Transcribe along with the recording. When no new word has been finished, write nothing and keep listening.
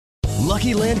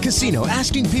Lucky Land Casino,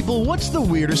 asking people, what's the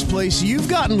weirdest place you've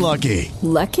gotten lucky?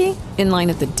 Lucky? In line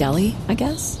at the deli, I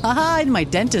guess? Aha, in my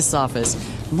dentist's office.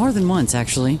 More than once,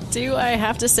 actually. Do I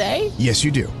have to say? Yes,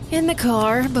 you do. In the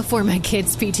car before my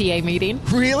kids' PTA meeting.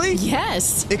 Really?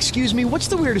 Yes. Excuse me, what's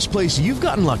the weirdest place you've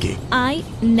gotten lucky? I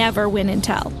never win and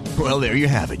tell. Well, there you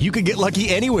have it. You can get lucky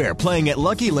anywhere, playing at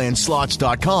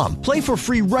LuckyLandSlots.com. Play for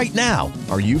free right now.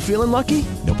 Are you feeling lucky?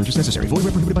 No purchase necessary. Void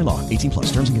where prohibited by law. 18+.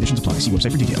 Terms and conditions apply. See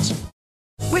website for details.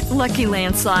 With Lucky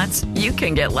Land Slots, you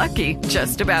can get lucky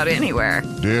just about anywhere.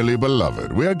 Dearly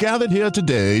beloved, we are gathered here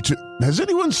today to... Has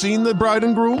anyone seen the bride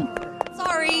and groom?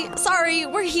 Sorry,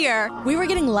 we're here. We were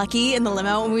getting lucky in the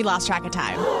limo and we lost track of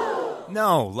time.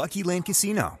 No, Lucky Land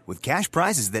Casino, with cash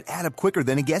prizes that add up quicker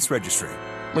than a guest registry.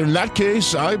 In that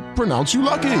case, I pronounce you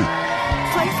lucky.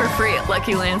 Play for free at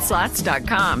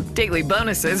LuckyLandSlots.com. Daily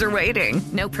bonuses are waiting.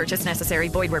 No purchase necessary.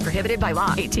 Void where prohibited by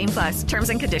law. 18+. Terms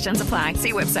and conditions apply.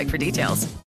 See website for details.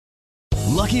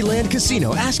 Lucky Land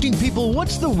Casino, asking people,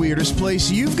 what's the weirdest place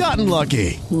you've gotten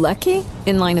lucky? Lucky?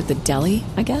 In line at the deli,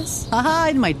 I guess? Aha,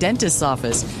 in my dentist's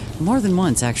office. More than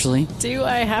once, actually. Do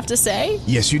I have to say?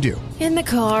 Yes, you do. In the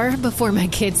car before my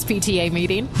kids' PTA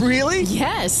meeting. Really?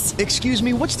 Yes. Excuse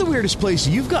me, what's the weirdest place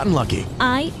you've gotten lucky?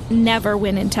 I never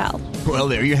win and tell. Well,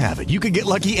 there you have it. You can get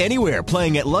lucky anywhere,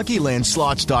 playing at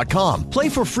LuckyLandSlots.com. Play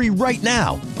for free right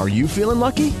now. Are you feeling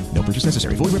lucky? No purchase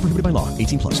necessary. Void where prohibited by law.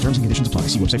 18+. Terms and conditions apply.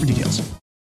 See website for details.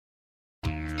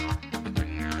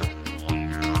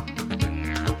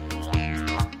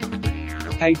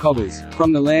 Hey Cobbers,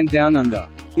 from the land down under.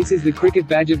 This is the Cricket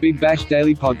Badger Big Bash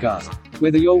Daily Podcast.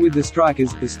 Whether you're with the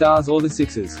Strikers, the Stars or the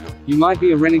Sixers, you might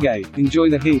be a renegade, enjoy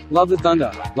the heat, love the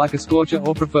thunder, like a scorcher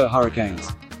or prefer hurricanes.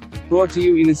 Brought to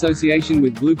you in association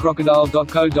with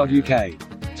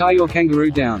bluecrocodile.co.uk. Tie your kangaroo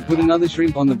down, put another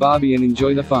shrimp on the barbie and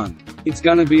enjoy the fun. It's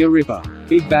gonna be a ripper.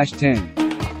 Big Bash 10.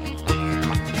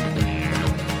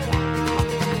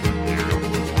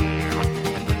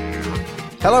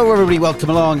 Hello everybody, welcome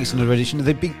along. It's another edition of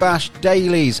the Big Bash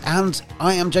Dailies, and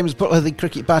I am James Butler, the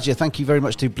Cricket Badger. Thank you very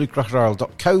much to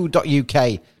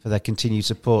bluecrocodile.co.uk for their continued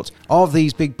support of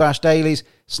these Big Bash Dailies,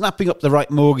 snapping up the right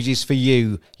mortgages for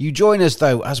you. You join us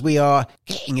though, as we are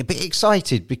getting a bit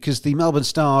excited because the Melbourne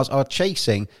Stars are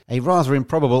chasing a rather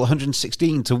improbable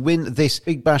 116 to win this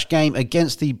Big Bash game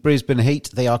against the Brisbane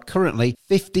Heat. They are currently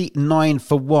 59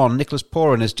 for 1. Nicholas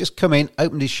Pooran has just come in,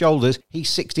 opened his shoulders. He's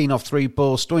 16 off 3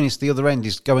 balls. Stoinis, the other end,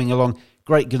 is going along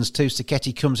great guns too.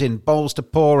 Saketi comes in, bowls to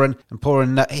Pooran, and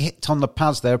Pooran hit on the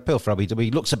pads there. Appeal for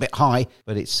LBW. Looks a bit high,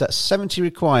 but it's 70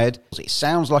 required. It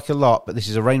sounds like a lot, but this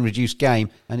is a rain-reduced game,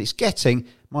 and it's getting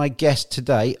my guest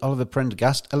today, Oliver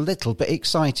Prendergast, a little bit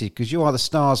excited because you are the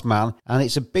Stars man, and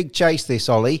it's a big chase this,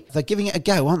 Ollie. They're giving it a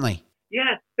go, aren't they?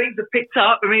 Yeah, things have picked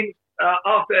up. I mean,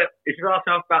 if you asked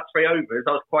me after about 3 overs,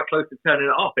 I was quite close to turning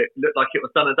it off. It looked like it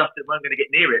was done and dusted. We weren't going to get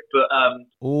near it, but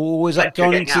is that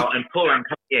gone into out and Pooran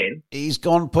coming in? He's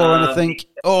gone, Pooran, I think.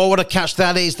 Oh, what a catch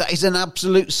that is! That is an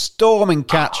absolute storming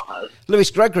catch.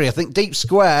 Lewis Gregory, I think, deep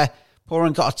square.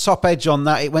 Pooran got a top edge on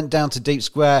that. It went down to deep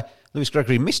square. Lewis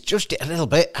Gregory misjudged it a little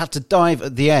bit, had to dive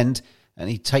at the end, and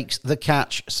he takes the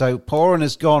catch. So Pooran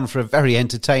has gone for a very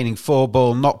entertaining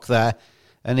 4-ball knock there.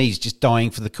 And he's just dying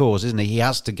for the cause, isn't he? He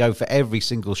has to go for every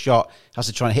single shot, has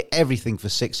to try and hit everything for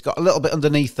 6. Got a little bit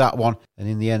underneath that one. And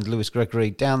in the end, Lewis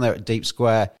Gregory down there at deep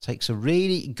square takes a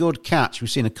really good catch. We've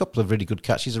seen a couple of really good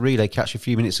catches. A relay catch a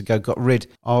few minutes ago got rid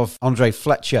of Andre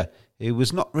Fletcher, who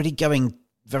was not really going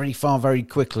very far very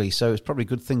quickly. So it's probably a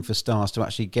good thing for Stars to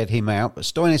actually get him out. But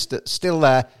Stoinis still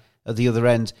there at the other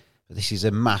end. This is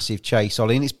a massive chase,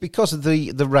 Ollie, and it's because of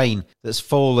the rain that's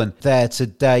fallen there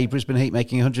today. Brisbane Heat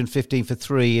making 115 for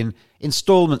 3 in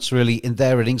instalments, really, in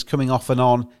their innings, coming off and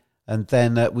on. And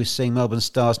then we're seeing Melbourne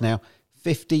Stars now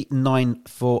 59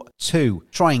 for 2,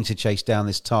 trying to chase down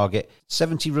this target.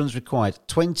 70 runs required,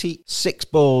 26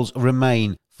 balls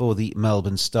remain for the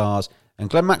Melbourne Stars. And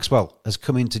Glenn Maxwell has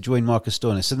come in to join Marcus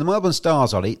Stoinis. And the Melbourne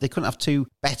Stars, Ollie, they couldn't have 2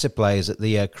 better players at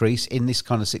the crease in this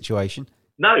kind of situation.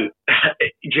 No,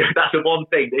 that's the one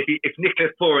thing. If Nicholas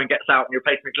Pooran gets out and you're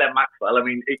replacing Glenn Maxwell, I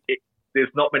mean,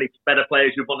 there's not many better players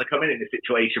who'd want to come in this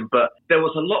situation. But there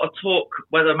was a lot of talk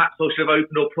whether Maxwell should have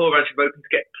opened or Pooran should have opened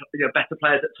to get better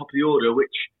players at the top of the order,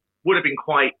 which would have been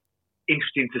quite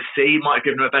interesting to see. Might have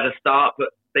given them a better start,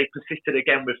 but they persisted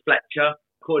again with Fletcher.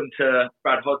 According to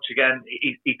Brad Hodge again,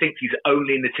 he thinks he's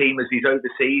only in the team as he's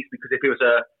overseas, because if he was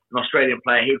an Australian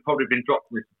player, he would probably have been dropped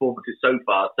from his performances so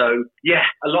far. So, yeah,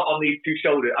 a lot on these two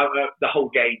shoulders. The whole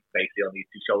game basically on these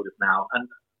two shoulders now. And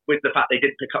with the fact they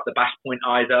didn't pick up the bash point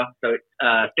either, so it's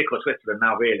stick or twist for them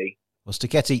now, really. Well,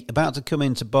 Stacchetti about to come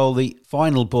in to bowl the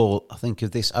final ball, I think, of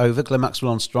this over. Glenn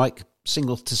Maxwell on strike,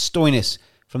 single to Stoinis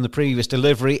from the previous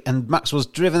delivery, and Maxwell's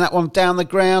driven that one down the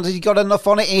ground. Has he got enough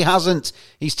on it? He hasn't.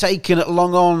 He's taken it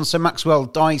long on, so Maxwell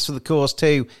dies for the course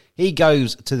too. He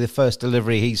goes to the first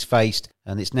delivery he's faced,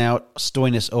 and it's now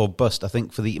Stoinis or bust, I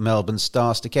think, for the Melbourne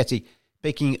Stars. Stacchetti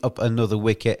picking up another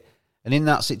wicket. And in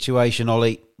that situation,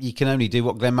 Ollie, you can only do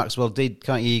what Glenn Maxwell did,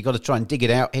 can't you? You've got to try and dig it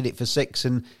out, hit it for 6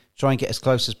 and try and get as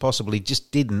close as possible. He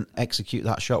just didn't execute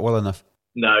that shot well enough.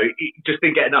 No, he just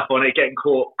didn't get enough on it, getting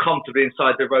caught comfortably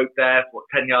inside the rope there,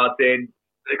 10 yards in,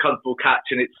 a comfortable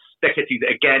catch, and it's Stacchetti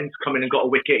that again come in and got a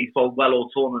wicket. He's bowled well all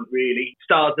tournament, really.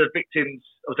 Stars are victims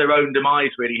of their own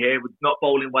demise, really, here, with not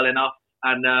bowling well enough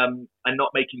and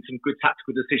not making some good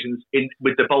tactical decisions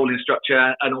with the bowling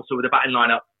structure and also with the batting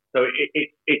lineup. So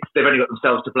they've only got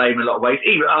themselves to blame in a lot of ways.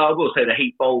 Even, I will say the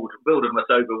Heat bowled Wildermuth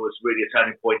over was really a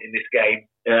turning point in this game.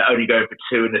 Only going for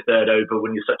 2 in the third over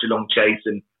when you're such a long chase,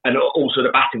 and also the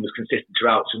batting was consistent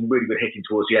throughout. Some really good hitting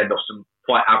towards the end off some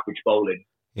quite average bowling.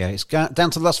 Yeah, it's down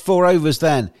to the last 4 overs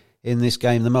then in this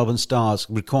game. The Melbourne Stars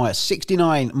require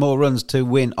 69 more runs to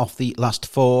win off the last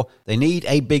 4. They need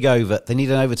a big over. They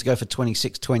need an over to go for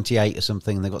 26-28 or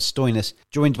something. They've got Stoinis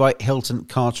joined by Hilton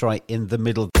Cartwright in the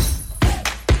middle.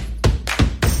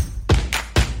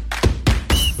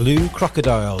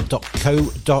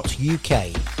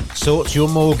 bluecrocodile.co.uk. Sort your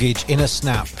mortgage in a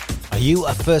snap. Are you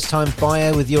a first-time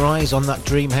buyer with your eyes on that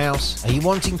dream house? Are you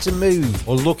wanting to move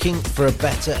or looking for a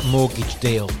better mortgage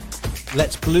deal?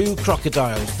 Let Blue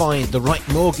Crocodile find the right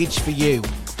mortgage for you.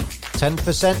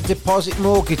 10% deposit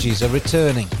mortgages are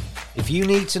returning. If you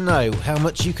need to know how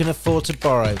much you can afford to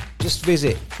borrow, just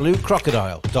visit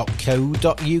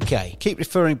bluecrocodile.co.uk. Keep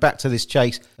referring back to this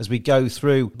chase as we go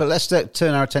through, but let's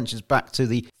turn our attentions back to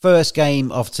the first game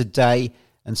of today.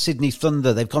 And Sydney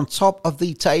Thunder, they've gone top of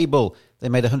the table. They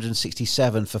made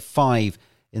 167 for 5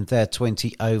 in their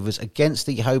 20 overs against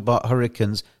the Hobart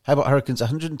Hurricanes. Hobart Hurricanes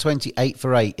 128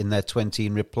 for 8 in their 20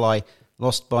 in reply.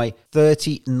 Lost by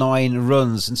 39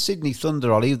 runs. And Sydney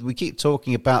Thunder, Ollie, we keep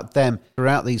talking about them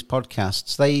throughout these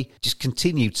podcasts. They just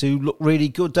continue to look really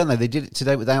good, don't they? They did it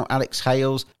today without Alex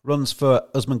Hales. Runs for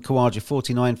Usman Khawaja,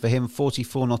 49 for him,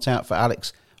 44 not out for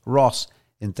Alex Ross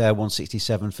in their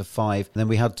 167 for 5. And then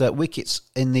we had wickets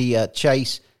in the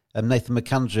chase. Nathan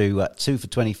McAndrew, 2 for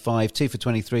 25, 2 for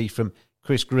 23 from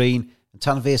Chris Green. And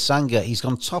Tanveer Sangha, he's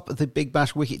gone top of the Big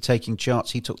Bash wicket-taking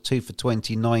charts. He took 2 for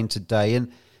 29 today.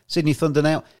 And Sydney Thunder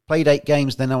now played 8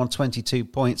 games. They're now on 22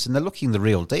 points, and they're looking the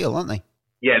real deal, aren't they?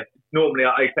 Yeah, normally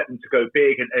I expect them to go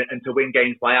big and to win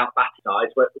games by out-bat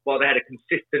sides, but while they had a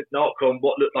consistent knock on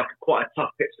what looked like quite a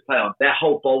tough pitch to play on, their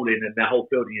whole bowling and their whole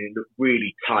fielding unit looked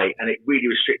really tight, and it really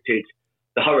restricted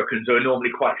the Hurricanes, who are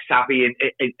normally quite savvy in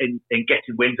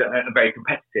getting wins and very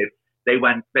competitive. They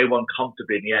won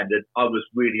comfortably in the end, and I was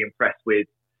really impressed with,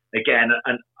 again,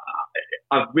 and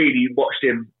I've really watched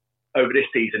him over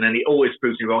this season, and he always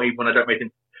proves me wrong, even when I don't make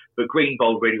him. But Green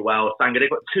bowled really well. Sangha, they've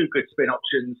got 2 good spin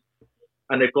options,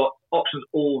 and they've got options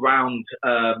all round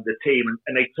the team.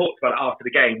 And they talked about it after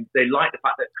the game. They like the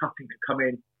fact that Cutting could come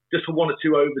in just for 1 or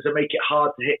 2 overs and make it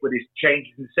hard to hit with his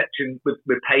changes in section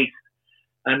with pace.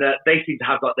 And they seem to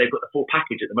have they've got the full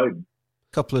package at the moment.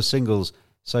 Couple of singles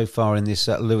so far in this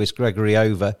Lewis Gregory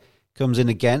over. Comes in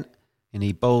again. And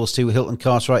he bowls to Hilton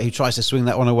Cartwright, who tries to swing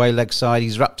that one away leg side.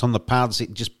 He's wrapped on the pads.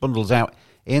 It just bundles out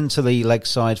into the leg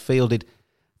side, fielded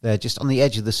there just on the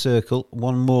edge of the circle.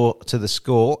 1 more to the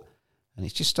score. And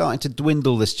it's just starting to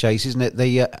dwindle, this chase, isn't it?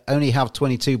 They only have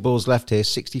 22 balls left here.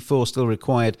 64 still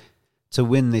required to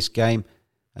win this game.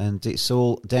 And it's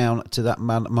all down to that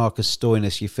man, Marcus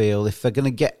Stoinis, you feel. If they're going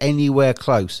to get anywhere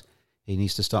close, he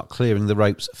needs to start clearing the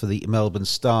ropes for the Melbourne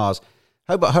Stars.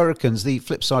 Hobart Hurricanes, the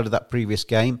flip side of that previous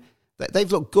game,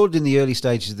 they've looked good in the early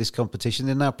stages of this competition.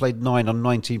 They've now played 9 on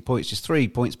 19 points, just 3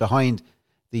 points behind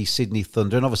the Sydney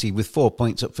Thunder. And obviously with 4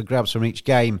 points up for grabs from each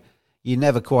game, you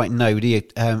never quite know, do you,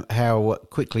 how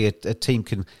quickly a team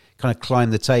can kind of climb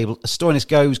the table. Stoinis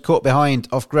goes, caught behind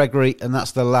off Gregory, and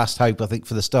that's the last hope, I think,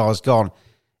 for the Stars gone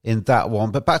in that one.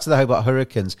 But back to the Hobart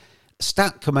Hurricanes.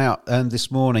 Stat come out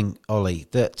this morning, Ollie,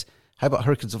 that Hobart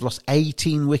Hurricanes have lost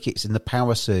 18 wickets in the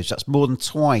power surge. That's more than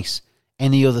twice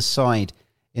any other side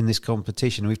in this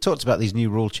competition. We've talked about these new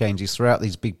rule changes throughout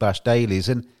these Big Bash dailies,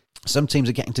 and some teams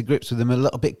are getting to grips with them a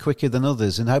little bit quicker than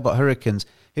others. And Hobart Hurricanes,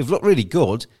 who've looked really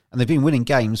good, and they've been winning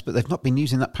games, but they've not been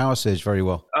using that power surge very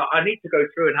well. I need to go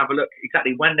through and have a look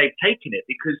exactly when they've taken it,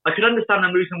 because I could understand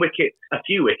them losing a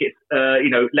few wickets,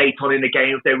 late on in the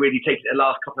game if they're really taking the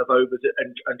last couple of overs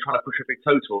and trying to push a big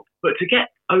total. But to get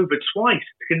over twice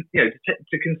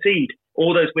to concede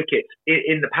all those wickets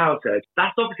in the power surge.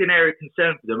 That's obviously an area of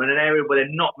concern for them, and an area where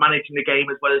they're not managing the game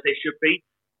as well as they should be.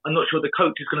 I'm not sure the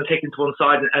coach is going to take into one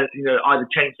side and either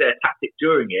change their tactic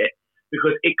during it,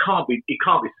 because it can't be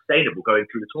sustainable going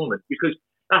through the tournament, because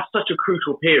that's such a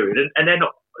crucial period, and they're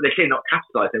clearly not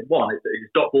capitalising. One, it's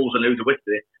dot balls and lose a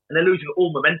wicket, and they're losing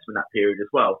all momentum in that period as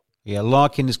well. Yeah,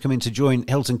 Larkin has come in to join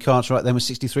Hilton Cartwright then with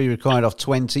 63 required off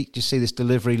 20. Just see this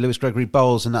delivery. Lewis Gregory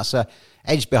bowls, and that's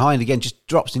edge behind again, just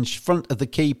drops in front of the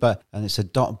keeper, and it's a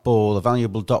dot ball, a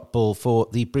valuable dot ball for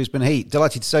the Brisbane Heat.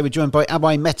 Delighted to say we're joined by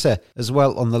Abhay Mehta as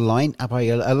well on the line.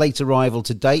 Abhay, a late arrival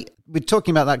today. We're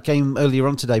talking about that game earlier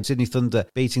on today, Sydney Thunder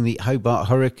beating the Hobart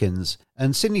Hurricanes.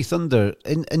 And Sydney Thunder,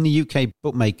 in the UK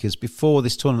bookmakers, before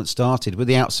this tournament started, were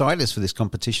the outsiders for this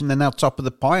competition. They're now top of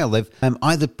the pile. They've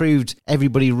either proved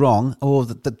everybody wrong or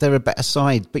that they're a better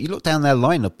side. But you look down their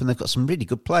lineup and they've got some really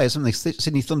good players, haven't they?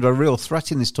 Sydney Thunder are a real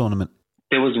threat in this tournament.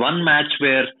 There was one match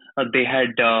where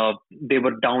they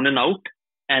were down and out,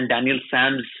 and Daniel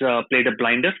Sams played a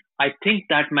blinder. I think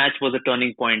that match was a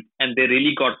turning point, and they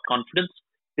really got confidence.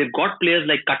 They've got players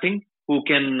like Cutting who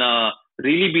can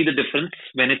really be the difference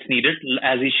when it's needed,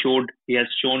 as he has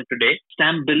shown today.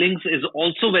 Sam Billings is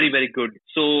also very, very good.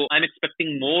 So I'm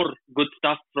expecting more good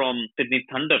stuff from Sydney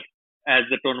Thunder as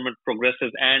the tournament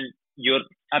progresses. And you're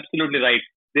absolutely right.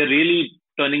 They're really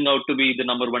turning out to be the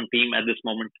number one team at this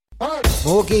moment.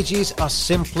 Mortgages are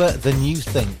simpler than you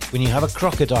think when you have a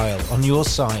crocodile on your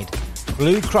side.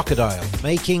 Blue Crocodile,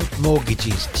 making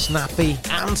mortgages snappy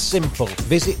and simple.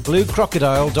 Visit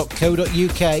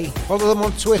bluecrocodile.co.uk, follow them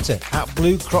on Twitter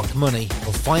 @BlueCrocMoney,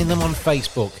 or find them on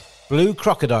Facebook. Blue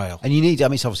Crocodile. And you need,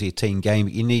 it's obviously a team game,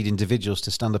 but you need individuals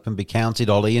to stand up and be counted,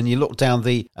 Ollie. And you look down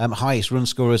the highest run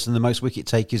scorers and the most wicket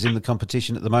takers in the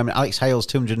competition at the moment. Alex Hale's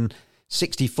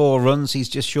 264 runs. He's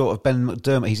just short of Ben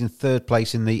McDermott. He's in third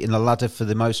place in the ladder for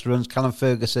the most runs. Callum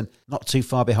Ferguson not too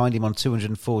far behind him on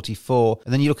 244.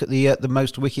 And then you look at the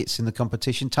most wickets in the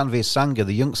competition. Tanveer Sangha,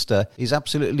 the youngster, is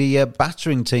absolutely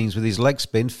battering teams with his leg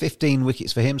spin. 15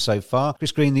 wickets for him so far.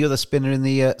 Chris Green, the other spinner in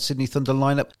the Sydney Thunder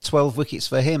lineup, 12 wickets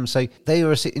for him. So they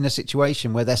are in a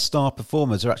situation where their star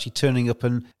performers are actually turning up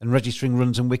and registering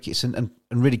runs and wickets and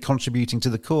really contributing to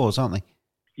the cause, aren't they?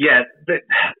 Yeah,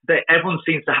 everyone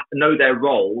seems to know their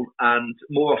role, and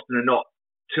more often than not,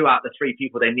 2 out of the 3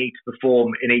 people they need to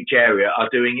perform in each area are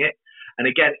doing it. And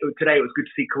again, today it was good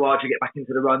to see Khawaja get back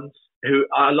into the runs, who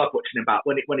I love watching him back.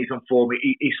 When he's on form,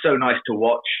 he's so nice to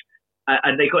watch.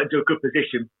 And they got into a good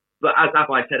position. But as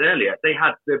Abhay said earlier, they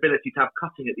had the ability to have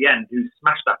Cutting at the end, who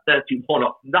smashed that 31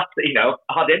 off nothing,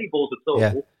 hardly any balls at all.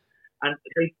 Yeah. And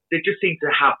they just seem to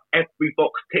have every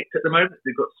box ticked at the moment.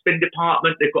 They've got spin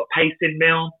department, they've got pace in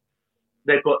mill,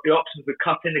 they've got the options with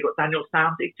Cutting, they've got Daniel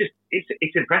Sams.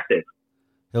 It's impressive.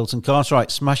 Hilton Cartwright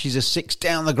smashes a 6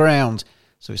 down the ground.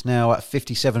 So it's now at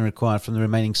 57 required from the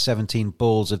remaining 17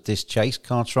 balls of this chase.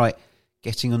 Cartwright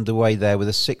getting underway there with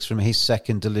a 6 from his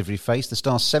second delivery phase. The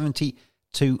Stars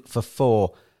 72 for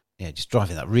 4. Yeah, just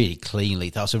driving that really cleanly.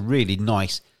 That was a really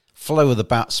nice flow of the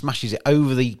bat, smashes it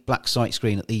over the black sight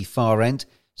screen at the far end.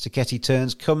 Sacchetti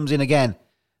turns, comes in again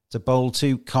to bowl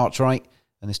to Cartwright.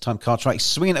 And this time Cartwright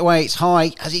swinging it away. It's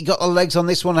high. Has he got the legs on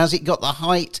this one? Has it got the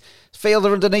height?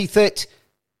 Fielder underneath it.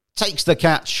 Takes the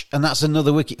catch. And that's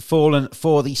another wicket fallen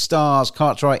for the Stars.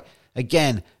 Cartwright,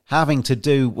 again, having to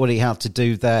do what he had to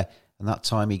do there. And that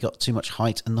time he got too much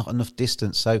height and not enough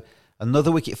distance. So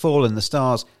another wicket fallen. The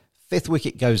Stars' 5th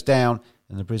wicket goes down.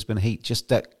 And the Brisbane Heat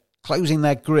just closing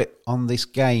their grip on this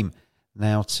game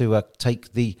now to take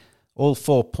all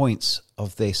 4 points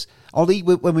of this. Ollie,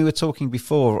 when we were talking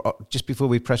before, just before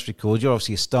we press record, you're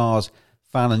obviously a Stars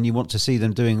fan and you want to see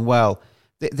them doing well.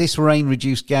 This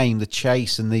rain-reduced game, the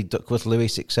chase and the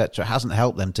Duckworth-Lewis, etc., hasn't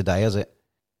helped them today, has it?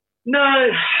 No,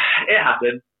 it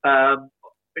hasn't.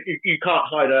 You can't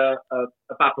hide a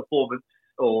bad performance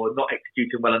or not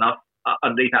executing well enough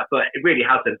underneath that, but it really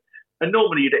hasn't. And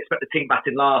normally you'd expect the team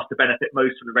batting last to benefit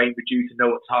most from the rain reduced and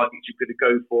know what targets you're going to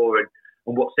go for and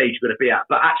what stage you're going to be at.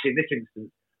 But actually in this instance,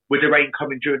 with the rain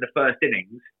coming during the first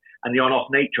innings and the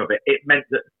on-off nature of it, it meant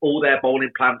that all their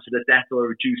bowling plans for the death or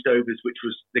reduced overs, which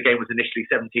was the game was initially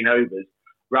 17 overs,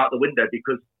 were out the window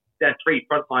because their 3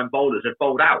 frontline bowlers had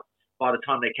bowled out by the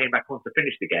time they came back on to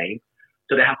finish the game.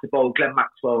 So they had to bowl Glenn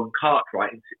Maxwell and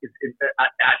Cartwright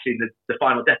actually in the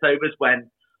final death overs when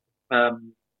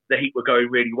the Heat were going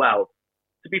really well.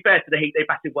 To be fair to the Heat, they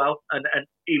batted well, and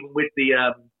even with the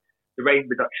rain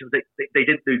reductions, they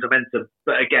didn't lose momentum.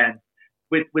 But again,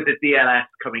 with the DLS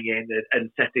coming in and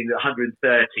setting 130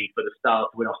 for the Stars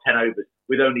to win off 10 overs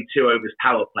with only 2 overs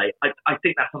power play, I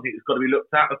think that's something that's got to be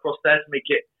looked at across there to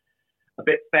make it a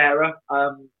bit fairer.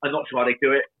 I'm not sure how they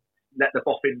do it. Let the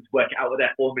boffins work it out with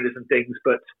their formulas and things,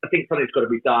 but I think something's got to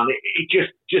be done. It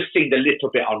just seemed a little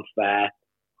bit unfair.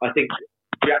 I think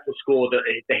the actual score that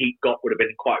the Heat got would have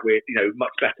been quite weird,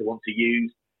 much better one to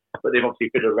use. But they've obviously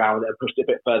fiddled around and pushed it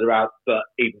a bit further out. But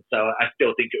even so, I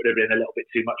still think it would have been a little bit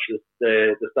too much for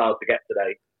the Stars to get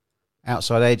today.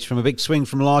 Outside edge from a big swing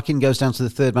from Larkin, goes down to the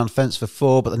third man fence for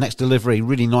 4, but the next delivery,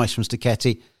 really nice from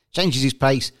Stacchetti, changes his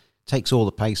pace, takes all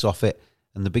the pace off it,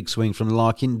 and the big swing from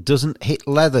Larkin doesn't hit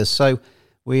leather. So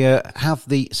we have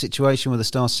the situation with the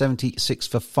Stars 76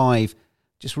 for 5,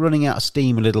 just running out of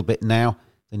steam a little bit now.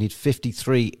 They need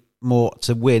 53 more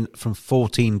to win from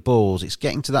 14 balls. It's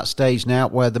getting to that stage now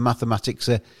where the mathematics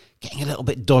are getting a little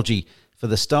bit dodgy for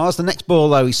the Stars. The next ball,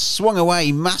 though, he swung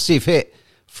away, massive hit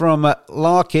from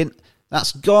Larkin.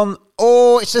 That's gone.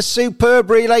 Oh, it's a superb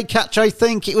relay catch, I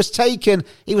think. It was taken.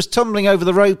 He was tumbling over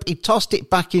the rope. He tossed it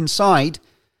back inside.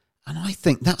 And I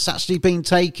think that's actually been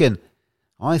taken.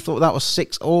 I thought that was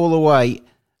 6 all the way.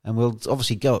 And we'll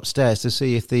obviously go upstairs to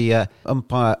see if the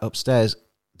umpire upstairs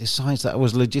decides that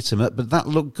was legitimate. But that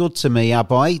looked good to me,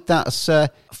 Abai. That's a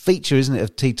feature, isn't it,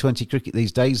 of T20 cricket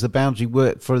these days. The boundary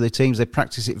work for the teams. They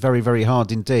practice it very, very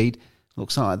hard indeed.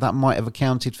 Looks like that might have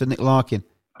accounted for Nick Larkin.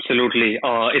 Absolutely.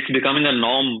 It's becoming a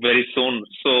norm very soon.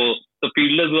 So the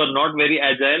fielders who are not very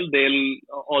agile,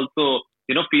 they'll also,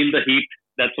 feel the heat.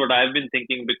 That's what I've been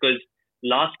thinking, because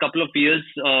last couple of years,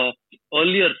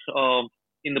 earlier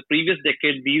in the previous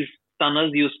decade, these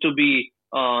stunners used to be,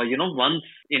 once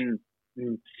in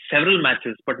several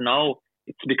matches, but now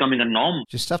it's becoming a norm.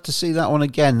 Just have to see that one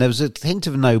again. There was a hint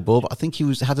of a no ball, but I think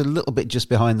he had a little bit just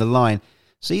behind the line.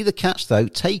 See the catch, though,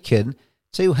 taken,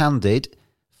 two-handed,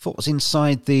 foot's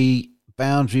inside the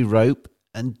boundary rope,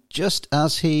 and just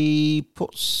as he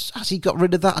got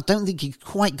rid of that, I don't think he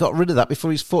quite got rid of that before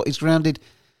his foot is grounded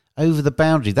over the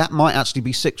boundary. That might actually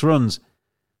be 6 runs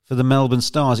for the Melbourne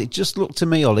Stars. It just looked to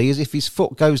me, Ollie, as if his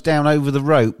foot goes down over the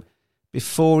rope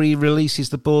before he releases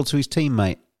the ball to his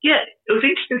teammate. Yeah, it was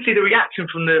interesting to see the reaction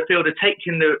from the fielder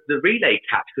taking the relay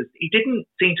catch, because he didn't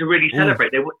seem to really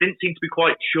celebrate. They didn't seem to be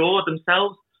quite sure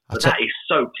themselves. But that is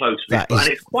so close. And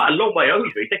it's quite a long way over.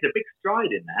 He's taking a big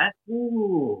stride in there.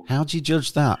 Ooh. How do you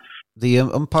judge that? The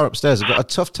umpire upstairs has got a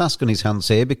tough task on his hands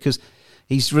here, because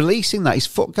he's releasing that. His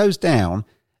foot goes down,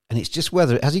 and it's just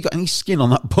whether... Has he got any skin on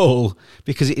that ball?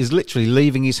 Because it is literally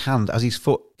leaving his hand as his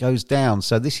foot goes down.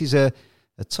 So this is a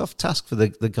tough task for the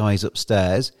guys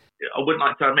upstairs. I wouldn't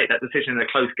like to make that decision in a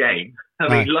close game. I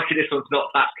mean, lucky this one's not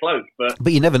that close.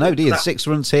 But you never know, do you? 6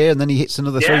 runs here, and then he hits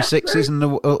another 3 sixes, and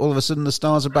all of a sudden the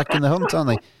Stars are back in the hunt, aren't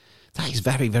they? That is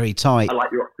very, very tight. I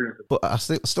like your optimism. But I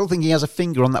still think he has a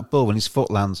finger on that ball when his foot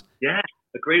lands. Yeah,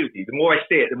 agree with you. The more I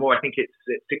see it, the more I think it's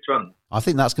 6 runs. I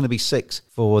think that's going to be 6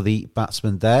 for the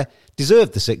batsman there.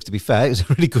 Deserved the 6, to be fair. It was a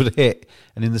really good hit.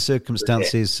 And in the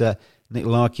circumstances... Nick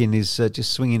Larkin is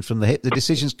just swinging from the hip. The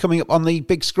decision's coming up on the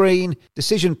big screen.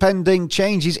 Decision pending.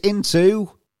 Changes into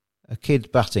a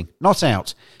kid batting. Not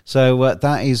out. So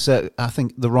that is, I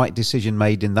think, the right decision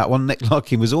made in that one. Nick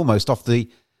Larkin was almost off the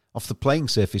playing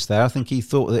surface there. I think he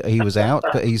thought that he was out,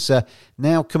 but he's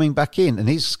now coming back in. And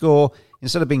his score,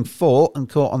 instead of being 4 and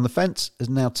caught on the fence, has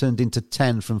now turned into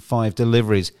 10 from 5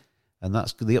 deliveries. And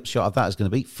that's the upshot of that is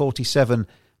going to be 47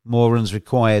 more runs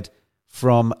required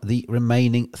from the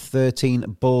remaining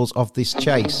 13 balls of this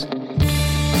chase.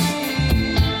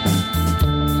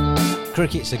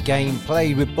 Cricket's a game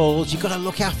played with balls. You've got to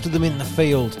look after them in the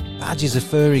field. Badgers are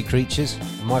furry creatures.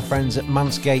 And my friends at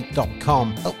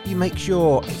manscaped.com help you make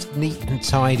sure it's neat and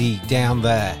tidy down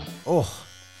there. Oh,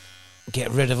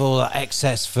 get rid of all that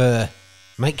excess fur.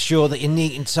 Make sure that you're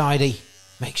neat and tidy.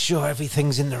 Make sure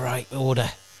everything's in the right order.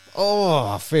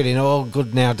 Oh, feeling all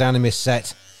good now down in my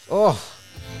set. Oh,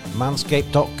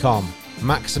 Manscaped.com.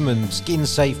 Maximum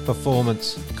skin-safe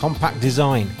performance, compact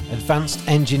design, advanced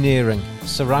engineering,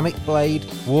 ceramic blade,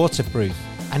 waterproof.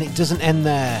 And it doesn't end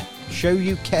there. Show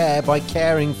you care by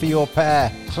caring for your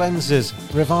pair. Cleansers,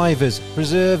 revivers,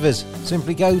 preservers.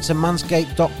 Simply go to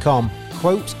Manscaped.com.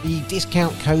 Quote the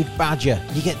discount code BADGER.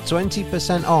 You get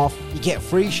 20% off, you get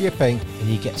free shipping, and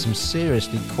you get some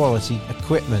seriously quality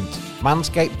equipment.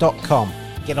 Manscaped.com.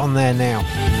 Get on there now.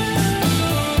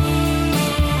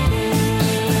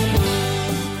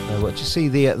 What do you see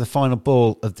the final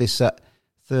ball of this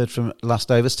third from last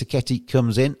over? Stacchetti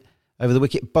comes in over the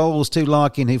wicket, bowls to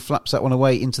Larkin, who flaps that one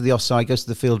away into the offside, goes to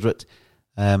the fielder at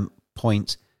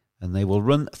point, and they will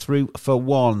run through for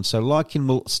 1. So Larkin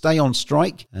will stay on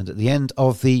strike, and at the end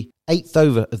of the 8th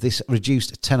over of this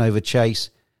reduced 10-over chase,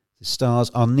 the Stars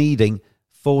are needing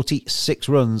 46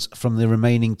 runs from the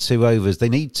remaining 2 overs. They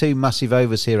need 2 massive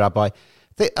overs here, Abai.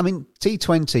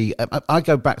 T20, I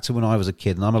go back to when I was a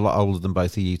kid, and I'm a lot older than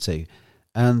both of you two,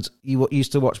 and you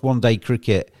used to watch one-day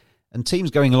cricket, and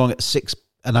teams going along at 6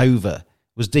 and over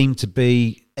was deemed to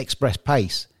be express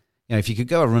pace. You know, if you could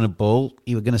go and run a ball,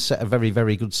 you were going to set a very,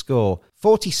 very good score.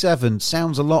 47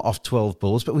 sounds a lot off 12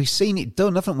 balls, but we've seen it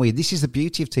done, haven't we? This is the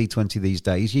beauty of T20 these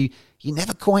days. You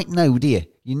never quite know, do you?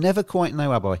 You never quite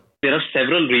know, Aboy. There are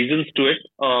several reasons to it.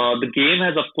 The game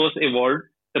has, of course, evolved.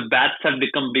 The bats have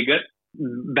become bigger.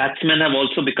 Batsmen have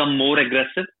also become more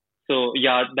aggressive. So,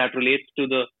 yeah, that relates to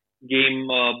the game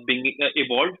being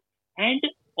evolved. And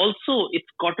also, it's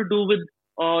got to do with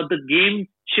the game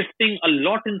shifting a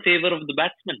lot in favor of the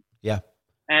batsman. Yeah.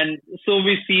 And so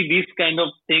we see these kind of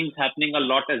things happening a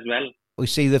lot as well. We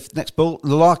see the next ball.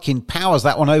 Larkin powers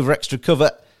that one over extra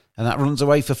cover, and that runs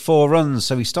away for 4 runs.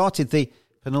 So he started the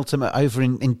penultimate over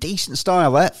in decent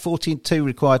style there. 14-2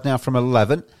 required now from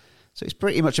 11. So it's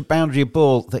pretty much a boundary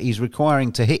ball that he's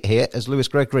requiring to hit here as Lewis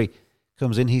Gregory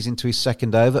comes in. He's into his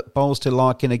second over. Bowls to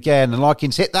Larkin again, and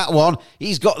Larkin's hit that one.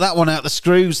 He's got that one out the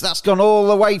screws. That's gone all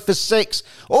the way for 6.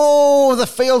 Oh, the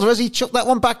fielder, has he chucked that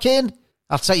one back in?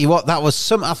 I'll tell you what, that was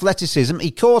some athleticism.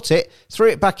 He caught it, threw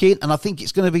it back in, and I think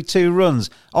it's going to be 2 runs.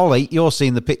 Ollie, you're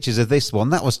seeing the pictures of this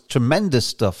one. That was tremendous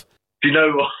stuff. Do you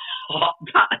know what?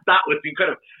 That was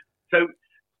incredible. So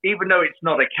even though it's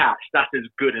not a catch, that's as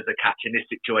good as a catch in this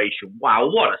situation. Wow,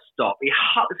 what a stop. He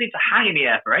seemed to hang in the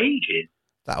air for ages.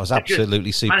 That was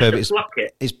absolutely superb.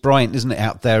 It's Bryant, isn't it,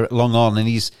 out there at long on, and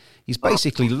he's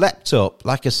basically leapt up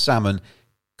like a salmon,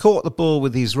 caught the ball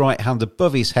with his right hand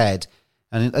above his head,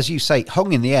 and as you say,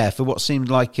 hung in the air for what seemed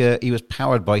like he was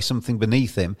powered by something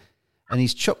beneath him, and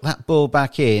he's chucked that ball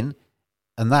back in,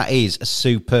 and that is a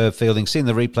superb fielding. Seeing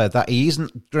the replay of that, he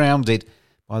isn't grounded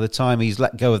by the time he's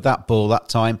let go of that ball that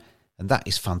time, and that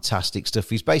is fantastic stuff.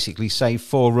 He's basically saved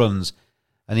 4 runs.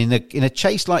 And in a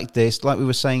chase like this, like we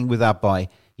were saying with Abai,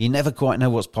 you never quite know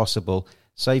what's possible.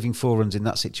 Saving 4 runs in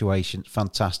that situation,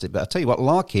 fantastic. But I'll tell you what,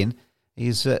 Larkin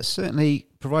is certainly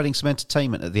providing some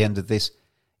entertainment at the end of this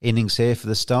innings here for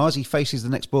the Stars. He faces the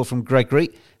next ball from Gregory,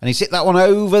 and he's hit that one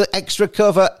over extra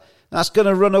cover. That's going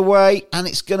to run away, and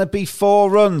it's going to be 4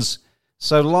 runs.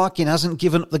 So Larkin hasn't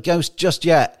given up the ghost just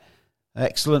yet.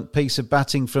 Excellent piece of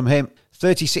batting from him.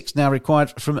 36 now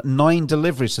required from 9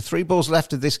 deliveries. So 3 balls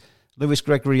left of this Lewis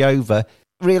Gregory over.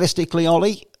 Realistically,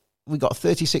 Ollie, we got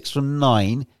 36 from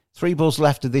 9. 3 balls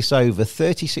left of this over.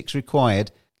 36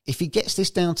 required. If he gets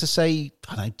this down to, say,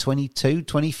 22,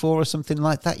 24 or something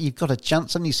like that, you've got a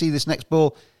chance. And you see this next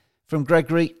ball from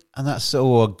Gregory, and that's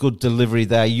a good delivery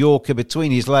there. Yorker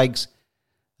between his legs.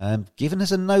 Given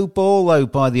us a no ball, though,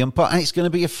 by the umpire, and it's going to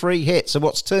be a free hit. So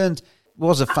what's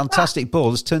was a fantastic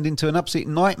ball has turned into an absolute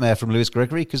nightmare from Lewis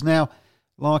Gregory, because now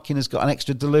Larkin has got an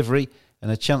extra delivery and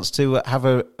a chance to have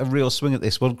a real swing at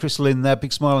this one. Chris Lynn there,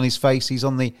 big smile on his face. He's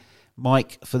on the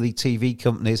mic for the TV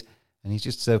companies, and he's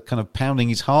just kind of pounding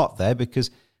his heart there,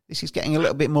 because this is getting a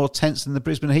little bit more tense than the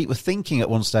Brisbane Heat were thinking at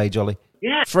one stage, Ollie.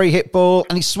 Yeah. Free hit ball,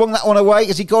 and he swung that one away.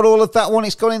 Has he got all of that one?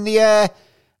 It's gone in the air,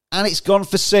 and it's gone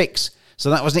for 6.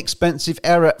 So that was an expensive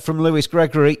error from Lewis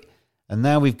Gregory, and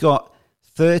now we've got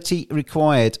 30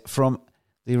 required from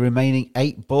the remaining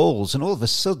 8 balls, and all of a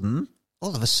sudden,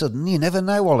 you never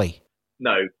know, Ollie.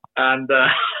 No, and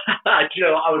you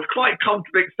know, I was quite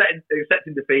confident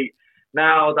accepting defeat.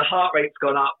 Now the heart rate's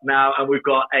gone up now, and we've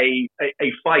got a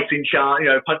fighting chance,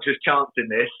 puncher's chance in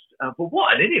this. But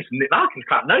what an innings from Nick Larkin's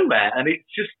come out nowhere, and it's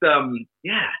just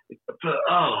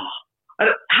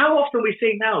how often are we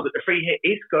seeing now that the free hit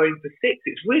is going for 6?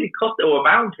 It's really cost it a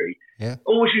boundary. Yeah.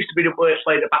 Always used to be the worst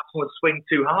way the batsman would swing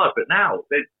too hard, but now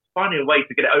they're finding a way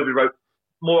to get it over the rope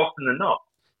more often than not.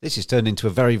 This has turned into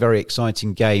a very, very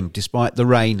exciting game, despite the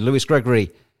rain. Lewis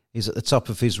Gregory is at the top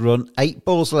of his run. 8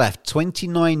 balls left,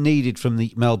 29 needed from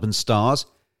the Melbourne Stars.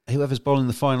 Whoever's bowling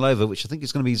the final over, which I think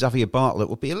is going to be Xavier Bartlett,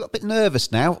 will be a little bit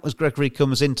nervous now as Gregory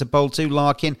comes in to bowl to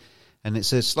Larkin. And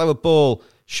it's a slower ball,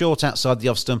 short outside the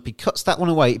off stump. He cuts that one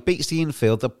away. It beats the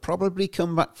infield. They'll probably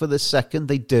come back for the second.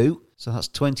 They do. So that's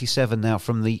 27 now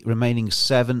from the remaining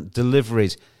 7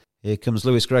 deliveries. Here comes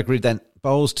Lewis Gregory, then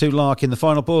bowls to Larkin. The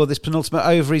final ball of this penultimate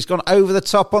over. He's gone over the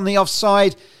top on the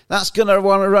offside. That's going to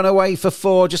want to run away for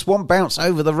 4. Just one bounce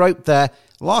over the rope there.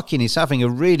 Larkin is having a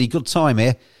really good time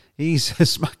here. He's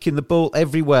smacking the ball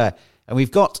everywhere. And we've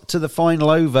got to the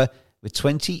final over with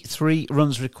 23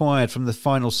 runs required from the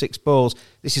final 6 balls.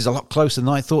 This is a lot closer than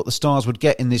I thought the Stars would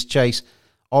get in this chase.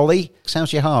 Ollie,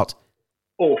 how's your heart?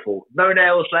 Awful. No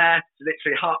nails left.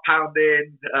 Literally heart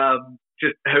pounding.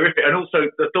 Just horrific. And also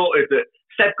the thought is that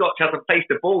Seb Gotch hasn't faced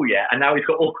the ball yet, and now he's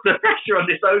got all the pressure on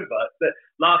this over. That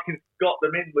Larkin's got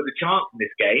them in with a chance in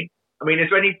this game. I mean, is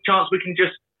there any chance we can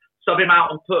just sub him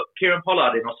out and put Kieran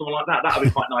Pollard in or something like that. That would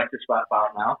be quite nice to spark about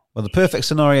now. Well, the perfect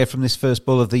scenario from this first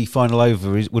ball of the final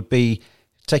over would be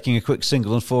taking a quick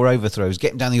single and 4 overthrows,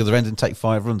 getting down the other end and take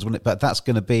 5 runs, wouldn't it? But that's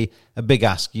going to be a big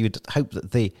ask. You'd hope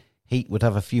that the Heat would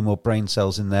have a few more brain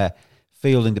cells in their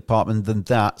fielding department than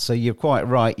that. So you're quite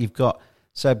right. You've got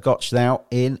Seb Gotch now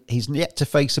in. He's yet to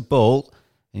face a ball,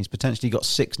 and he's potentially got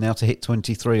 6 now to hit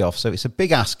 23 off. So it's a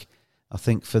big ask, I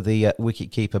think, for the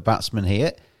wicket-keeper batsman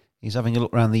here. He's having a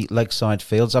look around the leg side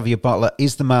field. Xavier Bartlett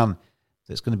is the man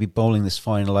that's going to be bowling this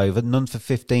final over. None for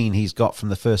 15 he's got from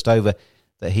the first over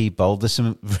that he bowled. There's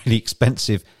some really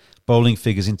expensive bowling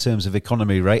figures in terms of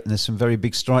economy rate, and there's some very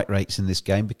big strike rates in this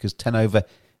game because 10 over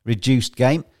reduced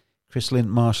game. Chris Lynn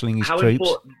marshalling his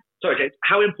troops. Sorry, James.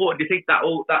 How important do you think that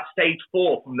stage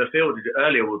 4 from the field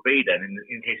earlier would be then,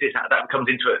 in case that comes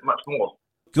into it much more?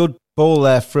 Good ball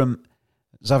there from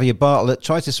Xavier Bartlett.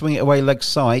 Tried to swing it away leg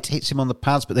side, hits him on the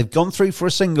pads, but they've gone through for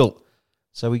a single.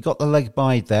 So we got the leg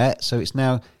bide there. So it's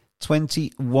now 22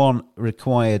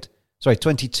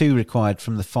 required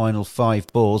from the final 5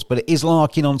 balls, but it is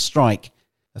Larkin on strike.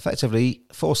 Effectively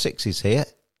 4 sixes here,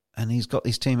 and he's got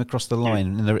his team across the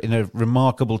line in a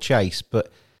remarkable chase.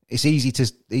 But it's easy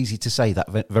to say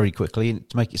that very quickly and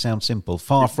to make it sound simple.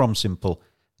 Far from simple,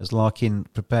 as Larkin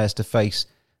prepares to face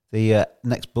the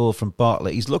next ball from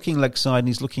Bartlett. He's looking leg side and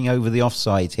he's looking over the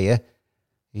offside here.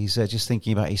 He's just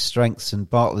thinking about his strengths, and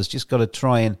Bartlett's just got to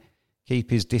try and keep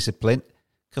his discipline.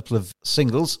 A couple of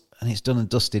singles, and it's done and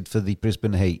dusted for the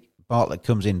Brisbane Heat. Bartlett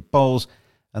comes in, bowls,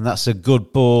 and that's a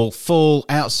good ball. Full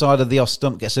outside of the off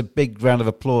stump, gets a big round of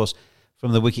applause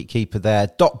from the wicket-keeper there.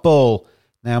 Dot ball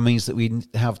now means that we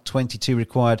have 22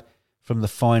 required from the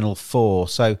final 4.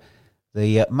 So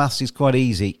the maths is quite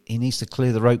easy. He needs to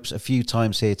clear the ropes a few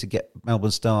times here to get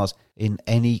Melbourne Stars in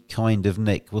any kind of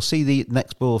nick. We'll see the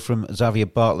next ball from Xavier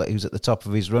Bartlett, who's at the top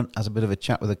of his run, has a bit of a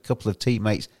chat with a couple of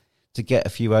teammates to get a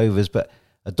few overs, but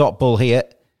a dot ball here,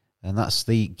 and that's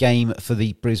the game for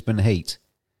the Brisbane Heat.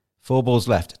 4 balls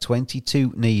left,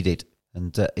 22 needed,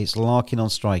 and it's Larkin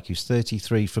on strike, who's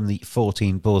 33 from the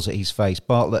 14 balls that he's faced.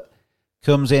 Bartlett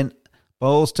comes in,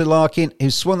 bowls to Larkin,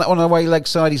 who's swung that one away leg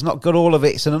side. He's not got all of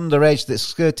it. It's an under edge that's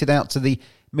skirted out to the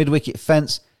mid-wicket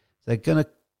fence. They're going to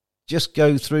just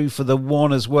go through for the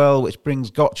 1 as well, which brings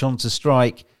Gotch on to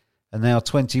strike. And now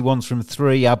 21 from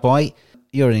 3, Abai.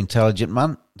 You're an intelligent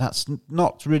man. That's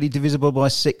not really divisible by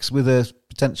 6 with a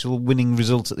potential winning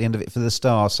result at the end of it for the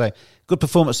Stars. So good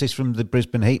performances from the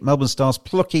Brisbane Heat. Melbourne Stars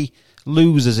plucky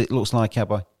losers, it looks like,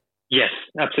 Abai. Yes,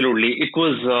 absolutely. It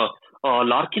was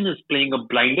Larkin is playing a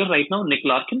blinder right now, Nick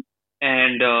Larkin,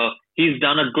 and he's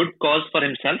done a good cause for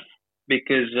himself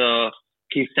because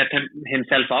he set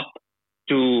himself up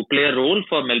to play a role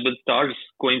for Melbourne Stars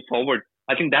going forward.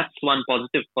 I think that's one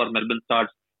positive for Melbourne Stars.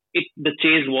 The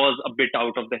chase was a bit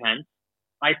out of the hands.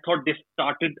 I thought they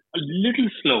started a little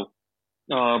slow.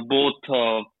 Both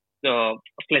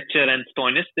Fletcher and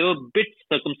Stoinis, they were a bit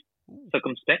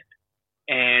circumspect.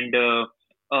 And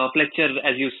Fletcher,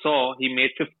 as you saw, he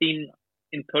made 15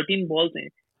 in 13 balls.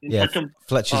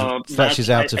 Fletcher's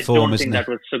out of form, isn't he? That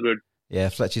was so good. Yeah,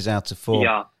 Fletcher's out of form.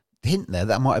 Yeah. Hint there,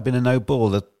 that might have been a no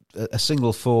ball. A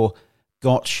single for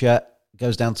Gotch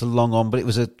goes down to long on, but it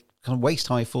was a kind of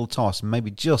waist-high full toss,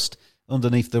 maybe just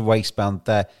underneath the waistband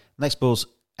there. Next ball's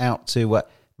out to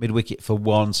mid-wicket for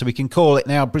 1. So we can call it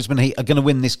now. Brisbane Heat are going to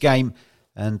win this game.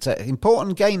 And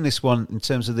important game, this one, in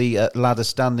terms of the ladder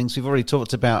standings. We've already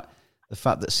talked about the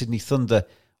fact that Sydney Thunder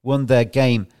won their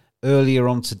game earlier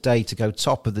on today to go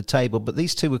top of the table. But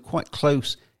these two were quite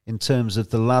close in terms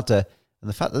of the ladder. And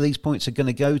the fact that these points are going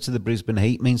to go to the Brisbane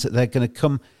Heat means that they're going to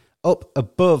come up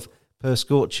above Perth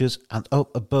Scorchers and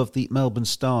up above the Melbourne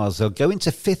Stars. They'll go into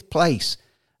 5th place.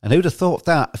 And who'd have thought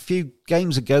that? A few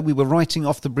games ago, we were writing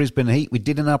off the Brisbane Heat. We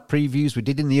did in our previews. We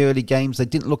did in the early games. They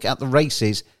didn't look at the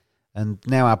races. And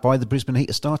now, the Brisbane Heat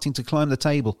are starting to climb the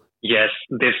table. Yes,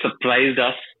 they've surprised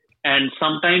us. And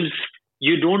sometimes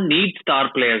you don't need star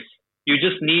players. You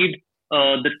just need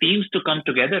the teams to come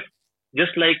together.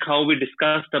 Just like how we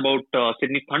discussed about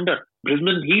Sydney Thunder.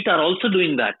 Brisbane Heat are also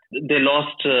doing that. They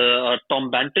lost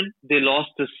Tom Banton. They lost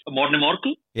this Morne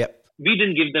Morkel. Yep. We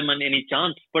didn't give them any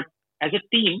chance. But as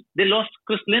a team, they lost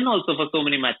Chris Lynn also for so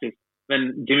many matches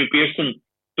when Jimmy Pearson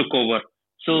took over.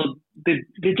 So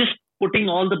they're just putting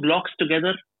all the blocks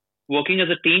together, working as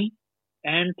a team,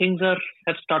 and things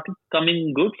have started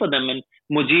coming good for them. And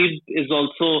Mujib is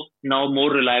also now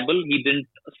more reliable. He didn't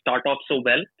start off so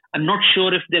well. I'm not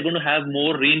sure if they're going to have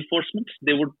more reinforcements.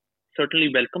 They would certainly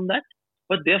welcome that,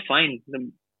 but they're fine.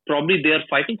 Probably they're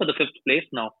fighting for the 5th place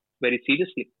now, very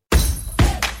seriously.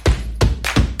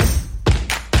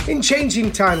 In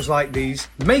changing times like these,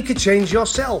 make a change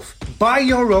yourself. Buy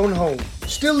your own home.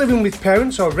 Still living with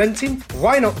parents or renting?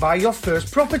 Why not buy your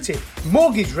first property?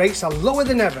 Mortgage rates are lower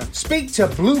than ever. Speak to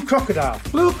Blue Crocodile.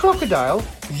 Blue Crocodile?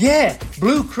 Yeah,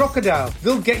 Blue Crocodile.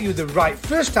 They'll get you the right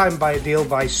first-time buyer deal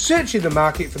by searching the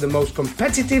market for the most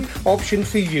competitive option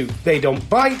for you. They don't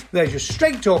bite, they're just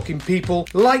straight-talking people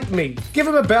like me. Give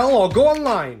them a bell or go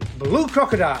online. Blue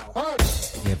Crocodile.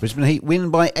 Yeah, Brisbane Heat win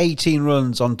by 18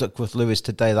 runs on Duckworth Lewis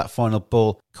today. That final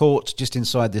ball caught just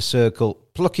inside the circle.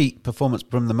 Plucky performance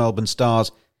from the Melbourne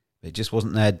Stars. It just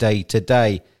wasn't their day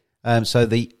today. So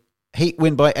the Heat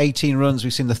win by 18 runs.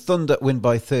 We've seen the Thunder win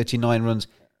by 39 runs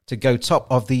to go top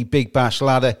of the Big Bash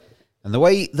ladder. And the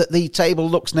way that the table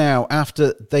looks now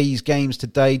after these games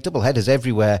today, double headers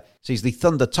everywhere, sees the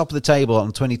Thunder top of the table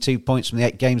on 22 points from the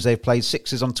 8 games they've played.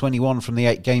 Sixers on 21 from the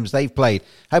 8 games they've played.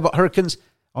 How about Hurricanes?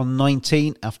 On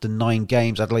 19 after 9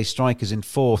 games. Adelaide Strikers in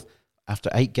 4th. After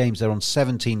 8 games, they're on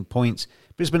 17 points.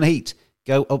 Brisbane Heat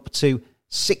go up to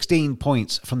 16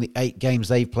 points from the 8 games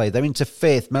they've played. They're into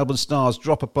 5th. Melbourne Stars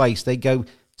drop a place. They go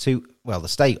to, they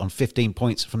stay on 15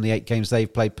 points from the 8 games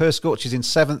they've played. Perth Scorchers in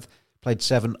 7th, played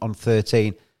 7 on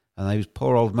 13. And those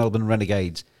poor old Melbourne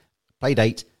Renegades played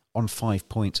 8 on 5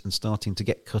 points and starting to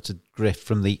get cut adrift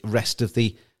from the rest of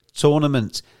the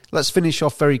tournament. Let's finish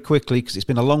off very quickly because it's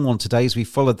been a long one today as we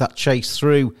followed that chase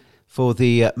through for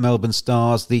the Melbourne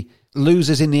Stars. The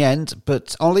losers in the end.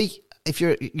 But Ollie, if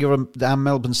you're a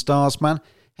Melbourne Stars man,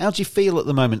 how do you feel at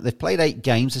the moment? They've played 8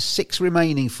 games. There's 6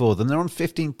 remaining for them. They're on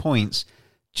 15 points,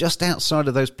 just outside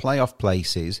of those playoff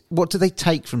places. What do they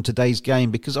take from today's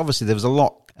game? Because obviously there was a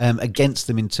lot against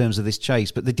them in terms of this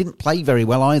chase, but they didn't play very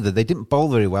well either. They didn't bowl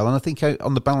very well. And I think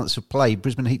on the balance of play,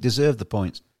 Brisbane Heat deserved the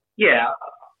points. Yeah,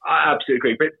 I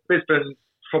absolutely agree. Brisbane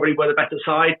probably were the better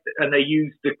side, and they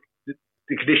used the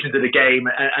conditions of the game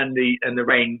and the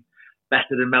rain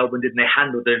better than Melbourne did, and they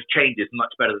handled those changes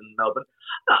much better than Melbourne.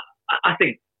 I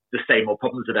think the same old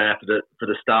problems are there for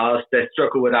the Stars. They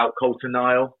struggle without Colton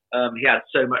Nile. He had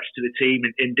so much to the team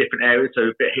in different areas,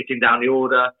 so a bit hitting down the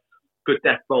order, good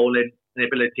death bowling, and the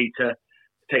ability to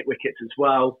take wickets as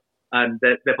well. And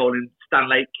they're bowling. Stan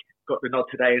Lake got the nod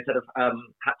today instead of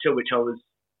Hatcher, which I was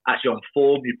actually on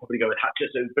form. You'd probably go with Hatcher,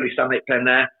 so Billy Stan Lake playing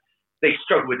there. They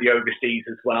struggle with the overseas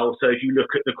as well. So if you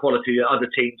look at the quality of other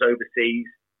teams overseas,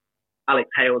 Alex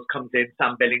Hales comes in,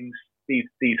 Sam Billings.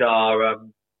 These are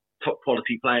top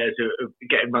quality players who are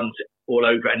getting runs all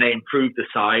over, and they improve the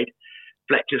side.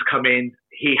 Fletcher's come in.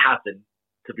 He hasn't,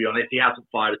 to be honest. He hasn't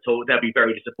fired at all. They'll be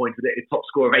very disappointed. It's top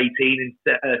score of 18 in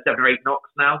 7 or 8 knocks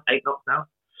now. 8 knocks now.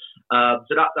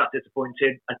 So that's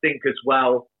disappointing. I think as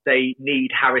well, they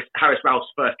need Harris Ralph's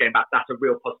first game back. That's a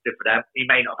real positive for them. He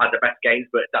may not have had the best games,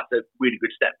 but that's a really good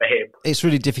step for him. It's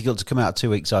really difficult to come out of 2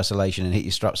 weeks isolation and hit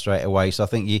your strap straight away. So I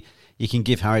think you can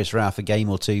give Harris Ralph a game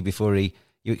or two before you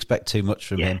expect too much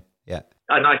from him. Yeah.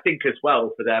 And I think as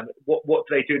well for them, what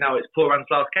do they do now? It's Pooran's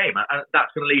last game, and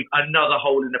that's going to leave another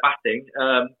hole in the batting.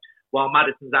 While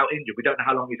Madison's out injured, we don't know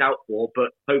how long he's out for,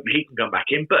 but hopefully he can come back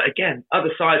in. But again,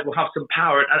 other sides will have some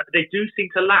power, and they do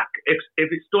seem to lack. If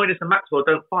it's Stoinis and Maxwell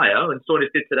don't fire, and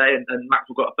Stoinis did today, and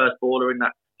Maxwell got a first baller in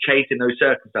that chase in those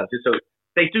circumstances, so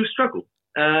they do struggle,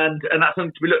 and that's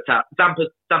something to be looked at.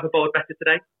 Zampa bowled better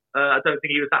today. I don't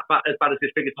think he was as bad as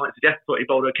his figures might suggest. I thought he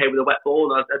bowled okay with a wet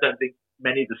ball. I don't think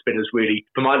many of the spinners really,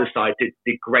 from either side, did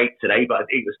great today, but I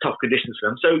think it was tough conditions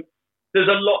for them. So there's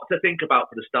a lot to think about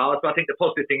for the Stars, but I think the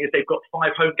positive thing is they've got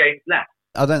 5 home games left.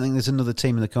 I don't think there's another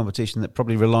team in the competition that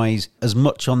probably relies as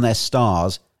much on their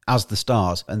stars as the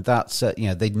Stars, and that's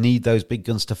they need those big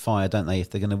guns to fire, don't they, if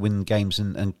they're going to win games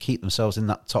and keep themselves in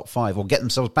that top 5 or get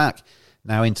themselves back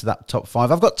now into that top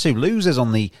 5. I've got 2 losers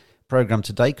on the programme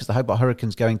today because the Hobart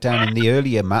Hurricanes going down in the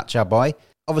earlier match, Abai.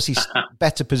 Obviously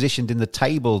better positioned in the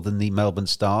table than the Melbourne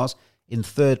Stars, in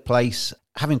 3rd place,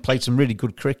 having played some really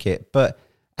good cricket. But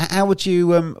how would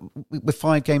you, with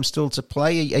 5 games still to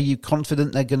play, are you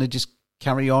confident they're going to just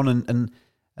carry on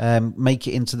and make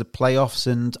it into the playoffs?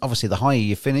 And obviously the higher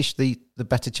you finish, the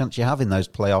better chance you have in those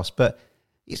playoffs. But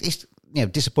it's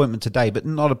disappointment today, but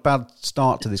not a bad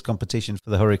start to this competition for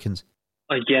the Hurricanes.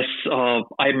 Yes,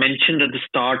 I mentioned at the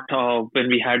start when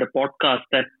we had a podcast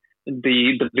that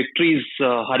the victories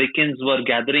Hurricanes were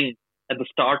gathering at the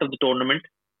start of the tournament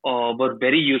were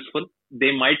very useful.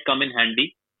 They might come in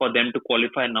handy for them to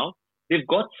qualify now. They've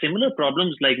got similar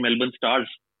problems like Melbourne Stars.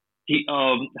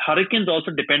 Hurricanes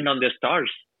also depend on their stars.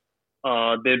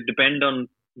 They depend on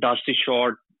Darcy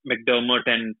Short, McDermott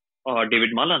and David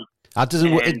Malan.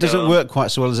 It doesn't work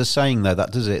quite so well as a saying, though,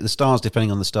 that does it? The Stars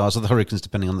depending on the Stars, or the Hurricanes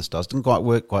depending on the Stars. Doesn't quite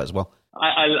work quite as well.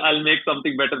 I'll make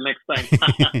something better next time.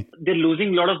 They're losing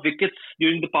a lot of wickets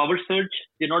during the power surge.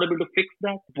 They're not able to fix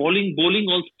that. Bowling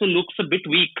also looks a bit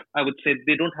weak, I would say.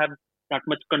 They don't have that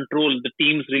much control. The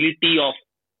teams really tee off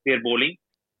their bowling,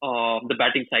 the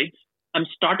batting sides. I'm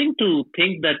starting to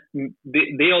think that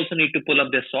they also need to pull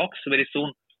up their socks very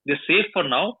soon. They're safe for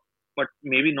now, but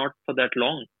maybe not for that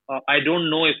long. I don't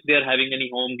know if they're having any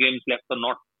home games left or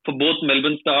not. For both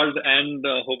Melbourne Stars and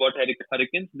Hobart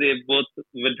Hurricanes, they both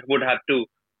would have to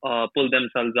pull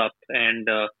themselves up and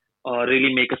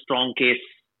really make a strong case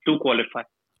to qualify.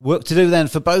 Work to do then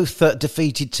for both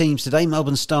defeated teams today.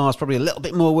 Melbourne Stars, probably a little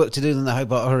bit more work to do than the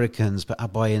Hobart Hurricanes. But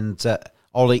Abai and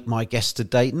Ollie, my guests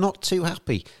today, not too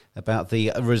happy about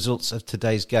the results of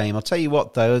today's game. I'll tell you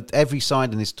what, though, every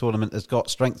side in this tournament has got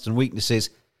strengths and weaknesses,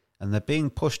 and they're being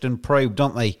pushed and probed,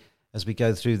 aren't they, as we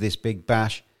go through this big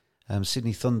bash.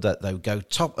 Sydney Thunder, though, go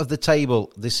top of the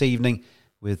table this evening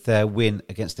with their win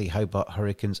against the Hobart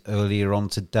Hurricanes earlier on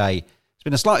today. It's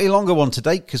been a slightly longer one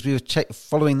today because we were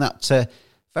following that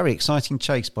very exciting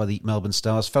chase by the Melbourne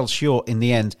Stars. Fell short in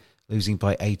the end, losing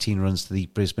by 18 runs to the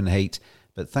Brisbane Heat.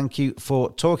 But thank you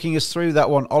for talking us through that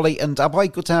one, Ollie and Abai.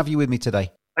 Good to have you with me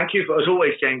today. Thank you, as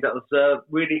always, James. That was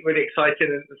really, really exciting,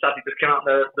 and sadly just came out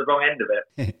the wrong end of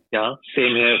it. Yeah,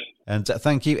 same here. And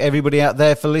thank you, everybody out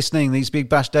there, for listening. These Big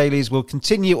Bash Dailies will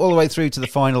continue all the way through to the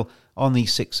final on the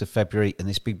 6th of February. And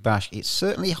this Big Bash, it's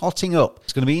certainly hotting up.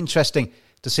 It's going to be interesting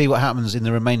to see what happens in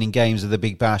the remaining games of the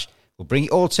Big Bash. We'll bring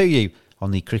it all to you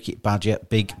on the Cricket Badger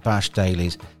Big Bash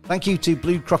Dailies. Thank you to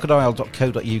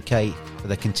bluecrocodile.co.uk for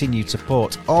their continued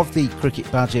support of the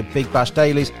Cricket Badger Big Bash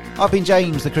Dailies. I've been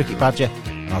James, the Cricket Badger,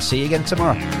 and I'll see you again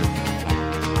tomorrow.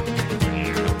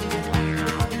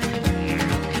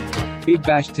 Big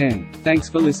Bash 10. Thanks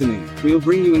for listening. We'll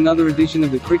bring you another edition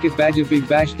of the Cricket Badger Big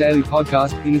Bash Daily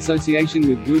Podcast in association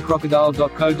with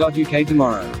bluecrocodile.co.uk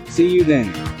tomorrow. See you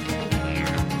then.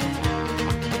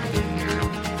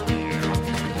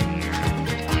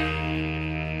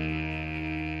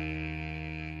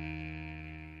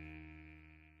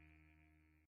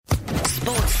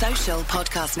 Social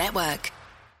Podcast Network.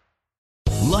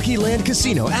 Lucky Land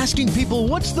Casino, asking people,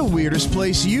 what's the weirdest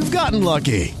place you've gotten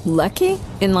lucky? Lucky?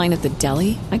 In line at the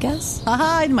deli, I guess?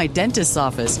 Aha, in my dentist's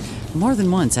office. More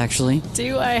than once, actually.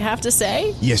 Do I have to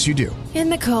say? Yes, you do. In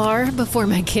the car before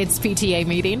my kids' PTA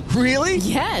meeting. Really?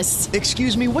 Yes.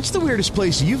 Excuse me, what's the weirdest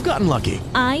place you've gotten lucky?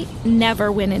 I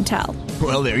never win and tell.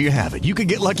 Well, there you have it. You can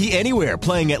get lucky anywhere,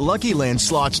 playing at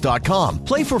LuckyLandSlots.com.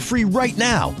 Play for free right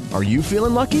now. Are you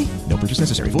feeling lucky? No purchase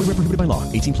necessary. Void where prohibited by law.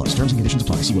 18+. Terms and conditions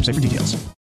apply. See website for details.